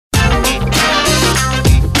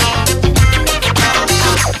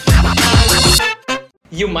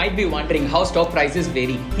You might be wondering how stock prices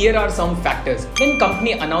vary. Here are some factors. When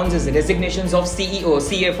company announces resignations of CEO,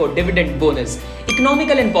 CFO, dividend bonus,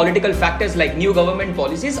 economical and political factors like new government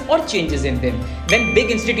policies or changes in them. When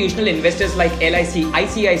big institutional investors like LIC,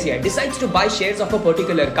 ICICI decides to buy shares of a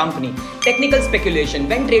particular company. Technical speculation.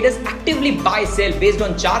 When traders actively buy, sell based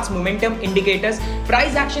on charts, momentum indicators,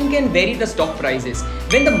 price action can vary the stock prices.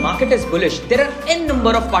 When the market is bullish, there are n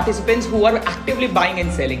number of participants who are actively buying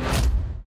and selling.